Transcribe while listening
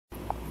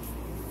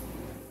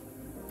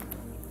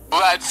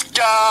Let's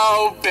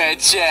go,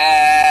 bitches!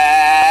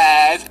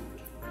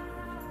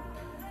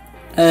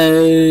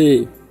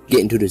 Hey, get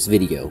into this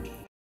video.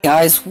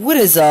 Guys, what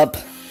is up?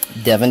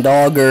 Devin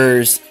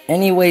Doggers.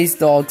 Anyways,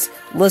 dogs,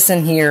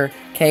 listen here,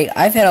 okay?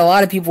 I've had a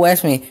lot of people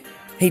ask me,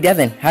 hey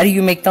Devin, how do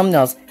you make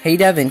thumbnails? Hey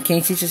Devin, can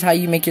you teach us how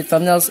you make your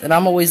thumbnails? And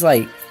I'm always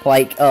like,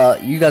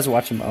 you guys are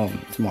watching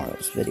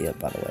tomorrow's video,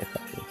 by the way.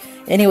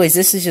 Anyways,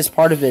 this is just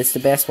part of it. It's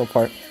the basketball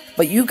part.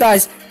 But you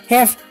guys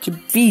have to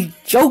be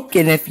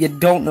joking if you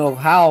don't know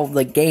how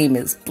the game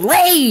is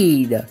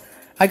played.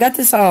 I got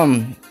this,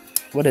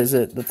 what is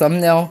it? The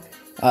thumbnail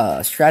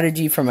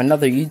strategy from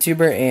another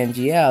YouTuber, and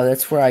yeah,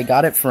 that's where I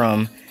got it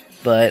from.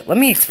 But let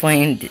me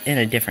explain in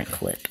a different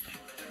clip.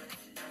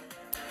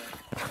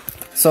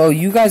 So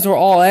you guys were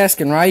all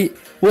asking, right?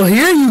 Well,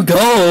 here you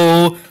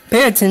go.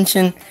 Pay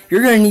attention.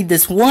 You're going to need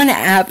this one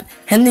app,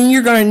 and then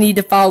you're going to need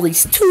to follow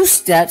these 2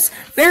 steps,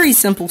 very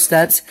simple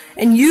steps,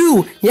 and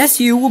you, yes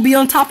you, will be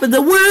on top of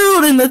the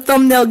world in the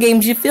thumbnail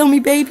games. You feel me,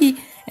 baby?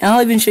 And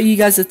I'll even show you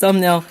guys the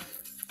thumbnail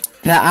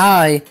that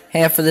I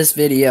have for this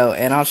video,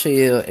 and I'll show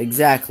you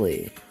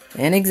exactly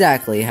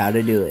how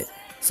to do it.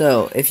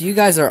 So, if you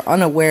guys are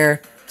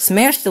unaware,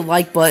 smash the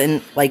like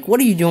button. Like,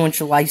 what are you doing with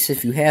your likes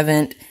if you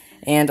haven't?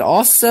 And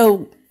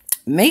also,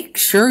 make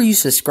sure you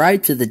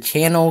subscribe to the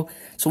channel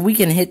so we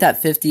can hit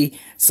that 50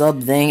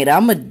 sub thing. And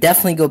I'm gonna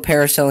definitely go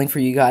parasailing for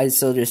you guys,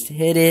 so just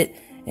hit it.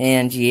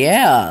 And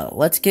yeah,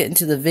 let's get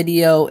into the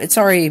video. It's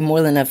already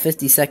more than a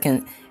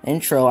 50-second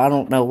intro. I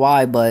don't know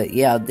why, but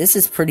yeah, this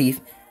is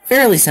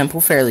fairly simple.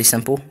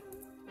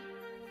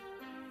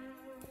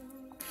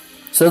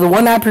 So the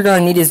one app you're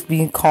gonna need is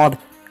being called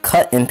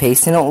Cut and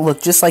Paste. And it'll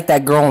look just like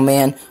that girl,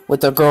 man,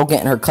 with the girl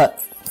getting her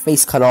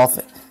face cut off.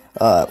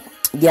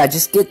 Yeah,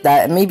 just get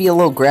that, and maybe a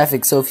little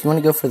graphic. So if you want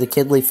to go for the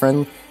kidly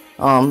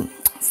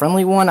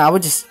friendly one, I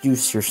would just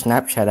use your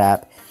Snapchat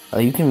app.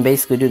 You can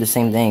basically do the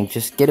same thing.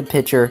 Just get a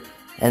picture,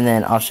 and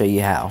then I'll show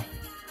you how.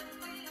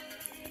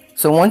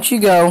 So once you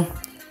go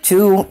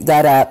to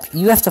that app,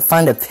 you have to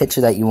find a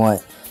picture that you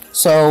want.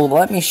 So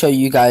let me show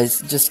you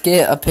guys. Just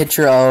get a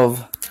picture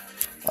of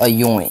a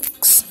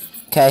yoinks.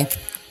 Okay?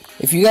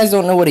 If you guys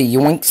don't know what a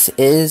yoinks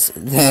is,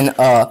 then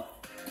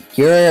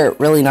you're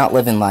really not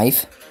living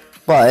life.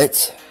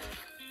 But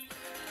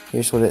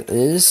here's what it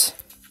is.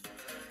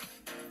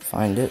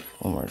 Find it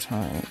one more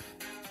time.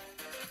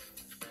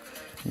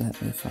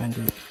 Let me find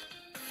it.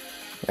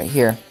 Right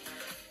here.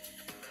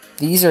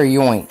 These are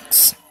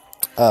yoinks.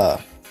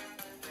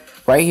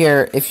 Right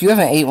here. If you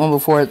haven't ate one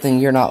before, then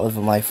you're not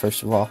living life,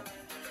 first of all.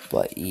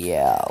 But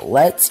yeah,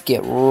 let's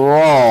get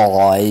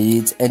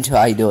right into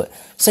how you do it.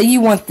 Say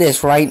you want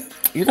this, right?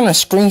 You're going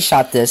to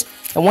screenshot this.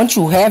 And once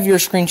you have your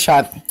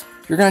screenshot,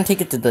 you're going to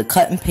take it to the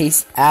Cut and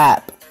Paste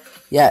app.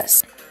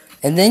 Yes.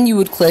 And then you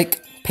would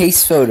click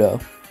Paste Photo.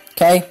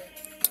 Okay?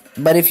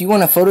 But if you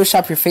want to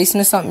Photoshop your face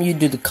into something, you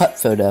do the cut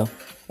photo.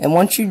 And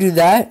once you do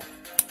that,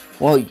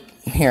 well,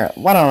 here,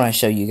 why don't I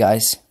show you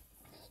guys?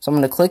 So I'm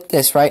going to click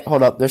this, right?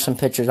 Hold up, there's some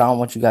pictures I don't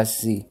want you guys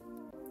to see.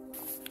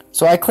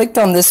 So I clicked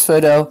on this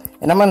photo,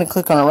 and I'm going to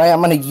click on it, right?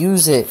 I'm going to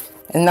use it.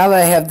 And now that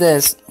I have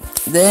this,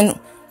 then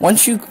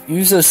once you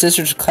use those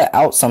scissors to cut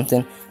out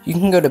something, you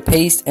can go to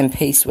Paste and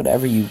paste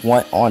whatever you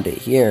want onto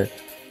here.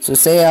 So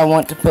say I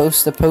want to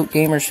post the Poke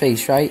Gamer's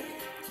face, right?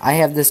 I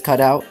have this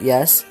cut out,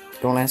 yes.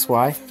 Don't ask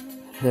why.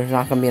 There's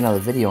not going to be another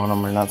video on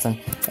them or nothing.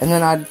 And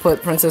then I'd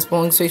put Princess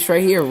Bowling's face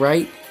right here,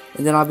 right?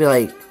 And then I'd be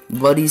like,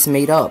 buddies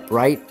made up,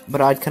 right? But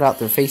I'd cut out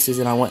their faces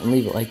and I wouldn't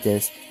leave it like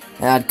this.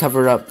 And I'd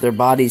cover up their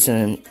bodies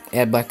and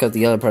add back up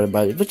the other part of the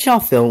body. But y'all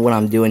feel what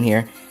I'm doing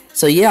here.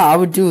 So yeah, I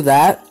would do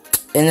that.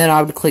 And then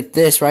I would click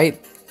this, right?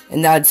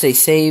 And I'd say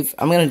save.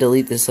 I'm going to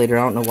delete this later.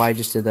 I don't know why I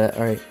just did that.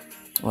 Alright.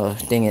 Oh,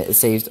 dang it. It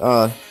saved.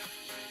 Wow.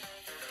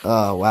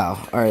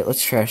 Alright,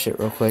 let's trash it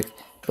real quick.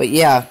 But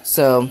yeah,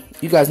 so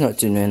you guys know what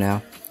to do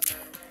now.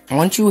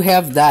 Once you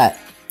have that,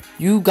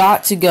 you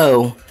got to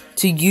go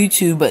to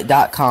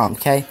youtube.com,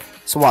 okay?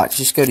 So watch,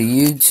 just go to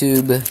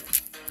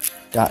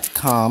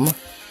youtube.com.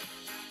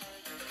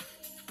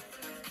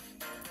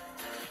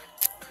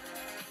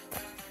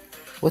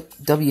 What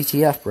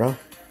WTF, bro?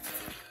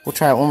 We'll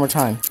try it one more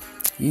time.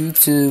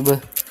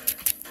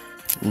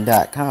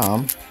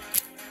 youtube.com.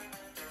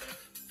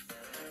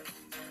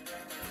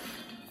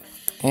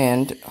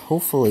 And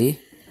hopefully,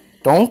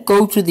 don't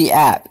go to the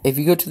app. If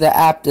you go to the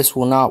app, this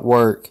will not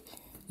work.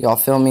 Y'all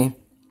feel me?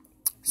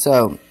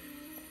 So,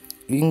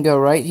 you can go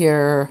right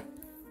here.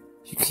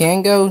 You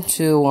can go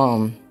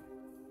to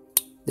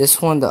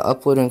this one, the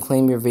upload and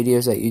claim your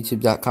videos at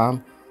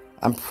youtube.com.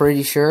 I'm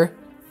pretty sure,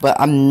 but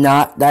I'm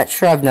not that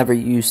sure. I've never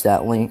used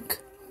that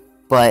link.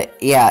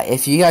 But yeah,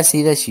 if you guys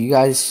see this, you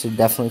guys should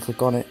definitely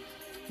click on it.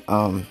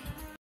 I'm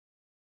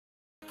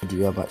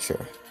not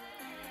sure.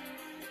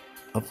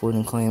 Upload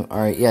and claim.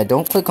 Alright, yeah,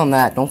 don't click on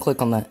that. Don't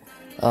click on that.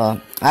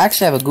 I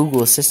actually have a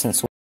Google Assistant,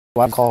 so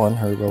I'm calling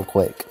her real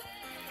quick.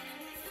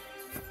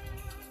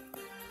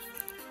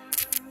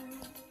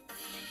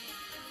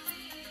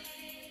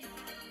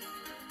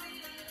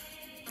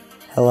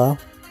 Hello?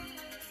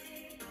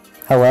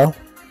 Hello?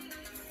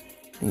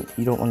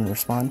 You don't want to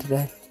respond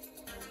today?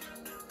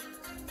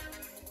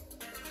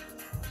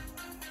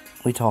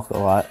 We talk a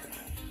lot.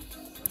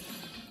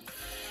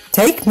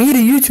 Take me to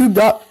YouTube.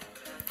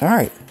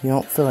 Alright, you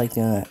don't feel like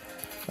doing that.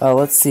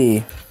 Let's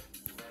see.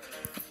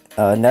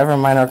 Never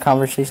mind our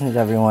conversations,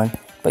 everyone.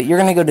 But you're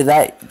gonna go to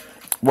that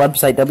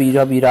website,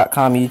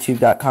 www.com,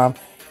 youtube.com.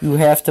 You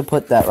have to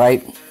put that,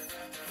 right?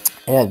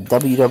 Yeah,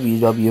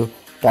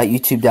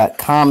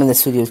 www.youtube.com. And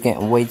this video is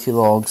getting way too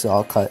long, so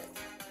I'll cut.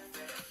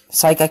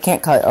 Psych, I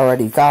can't cut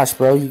already. Gosh,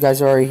 bro, you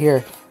guys are already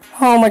here.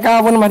 Oh my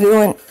god, what am I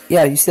doing?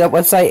 Yeah, you see that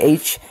website?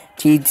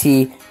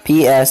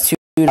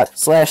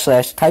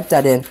 https:// type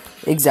that in.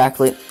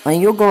 Exactly.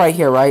 And you'll go right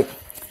here, right?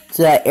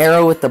 To that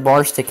arrow with the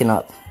bar sticking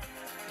up.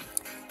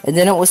 And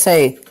then it will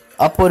say,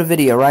 upload a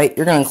video, right?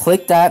 You're going to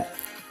click that.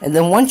 And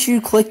then once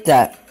you click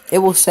that, it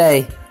will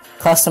say,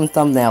 custom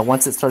thumbnail.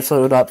 Once it starts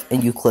loaded up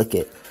and you click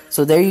it.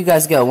 So there you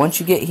guys go.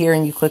 Once you get here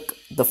and you click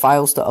the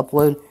files to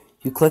upload,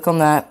 you click on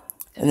that.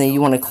 And then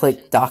you want to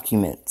click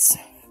documents.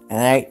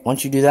 Alright,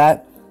 once you do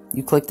that,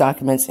 you click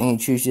documents and you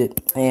choose it.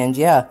 And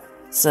yeah,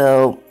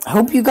 so I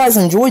hope you guys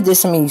enjoyed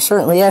this. I mean, you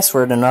certainly asked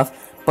for it enough.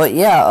 But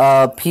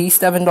yeah, peace,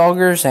 Devin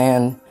Doggers,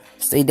 and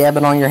stay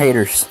dabbing on your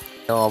haters.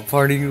 Oh,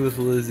 partying with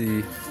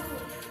Lizzie.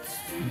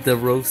 The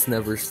roast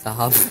never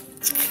stops.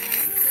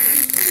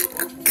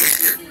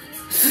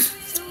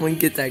 Someone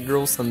get that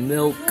girl some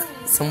milk.